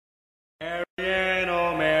Marianne,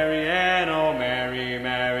 oh Marianne, oh Mary,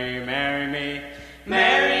 Mary, marry me.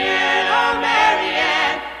 Marianne, oh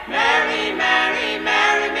Marianne, Mary, Mary,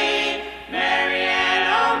 marry me. Marianne,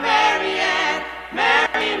 oh Marianne,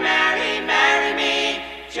 Mary, Mary, marry me.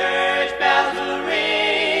 Church bells will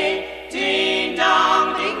ring, ding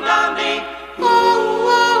dong, ding dong, ding. Oh,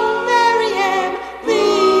 oh, Marianne,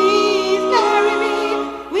 please marry me.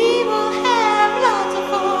 We will have lots of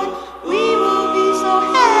fun. We will be so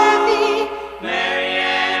happy.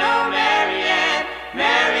 Marianne, oh Marianne,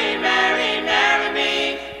 Mary, Mary, marry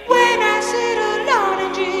me. When I sit alone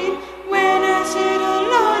and dream, when I sit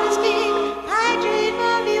alone and scheme, I dream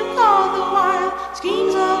of you all the while.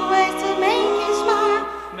 Schemes of ways to make you smile.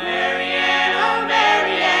 Marianne, oh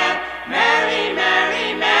Marianne, Mary,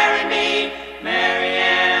 Mary, marry me.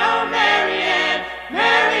 Marianne, oh Marianne,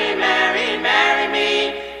 Mary, Mary, marry me.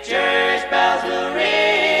 Church bells will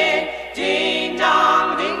ring, ding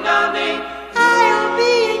dong, ding dong, ding. I'll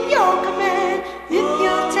be in your command if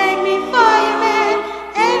you'll take me for your man.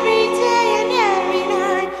 Every day and every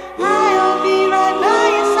night, I'll be right by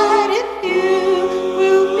your side if you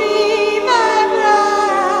will be my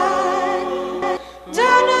bride.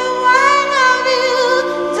 Don't know why I love you,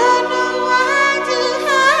 don't know why I do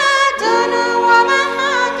hide, don't know why my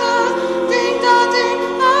heart goes ding dong ding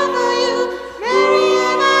over you.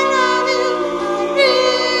 Marianne, I love you, I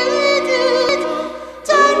really do.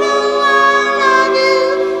 Don't know why I love you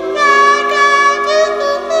like I do.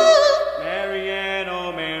 Marianne,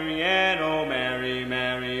 oh Marianne, oh Mary,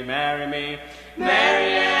 Mary, marry me.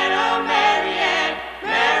 Marianne, oh Marianne,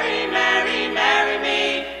 Mary, Mary, marry me.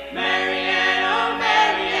 Marianne, oh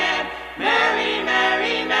Marianne, Mary,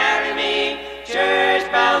 Mary, marry me. Church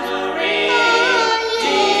bells will ring,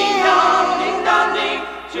 ding dong, ding dong, ding.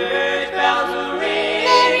 Church bells will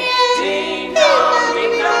ring, ding dong,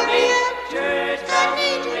 ding dong, ding. Church bells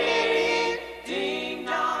will ring, ding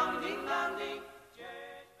dong, ding dong, ding.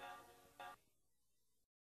 Church bells.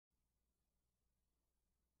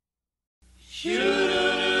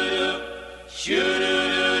 Shoo-doo-doo-doo,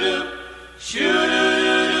 shoo-doo-doo-doo,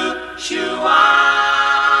 shoo-doo-doo-doo,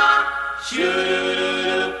 shoo-wah.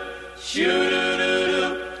 Shoo-doo-doo-doo, shoo-doo-doo-doo,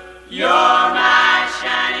 you're my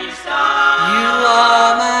shining star. You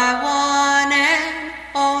are my one and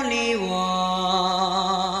only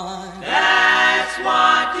one. That's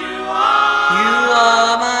what you are. You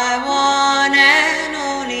are my one and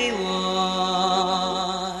only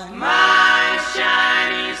one. My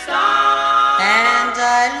shining star. And I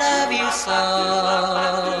love you so,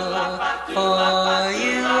 for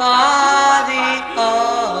you are the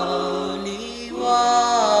only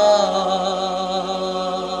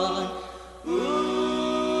one.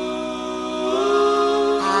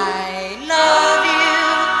 I love you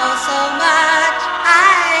oh so much. I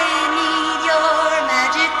need your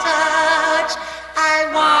magic touch. I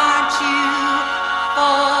want you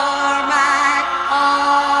for my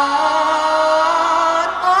own.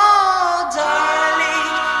 Oh,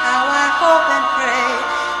 darling, how I hope and pray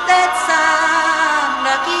that some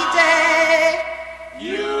lucky day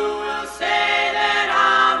You will say that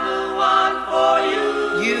I'm the one for you.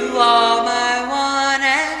 you are my one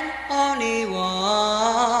and only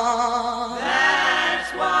one. That's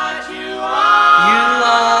what you You are.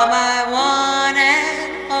 are my one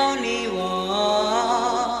and only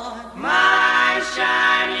one. My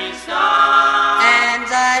shining star. And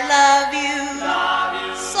I love you Love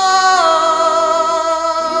you. so.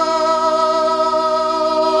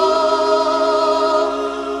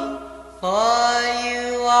 For you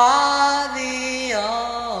are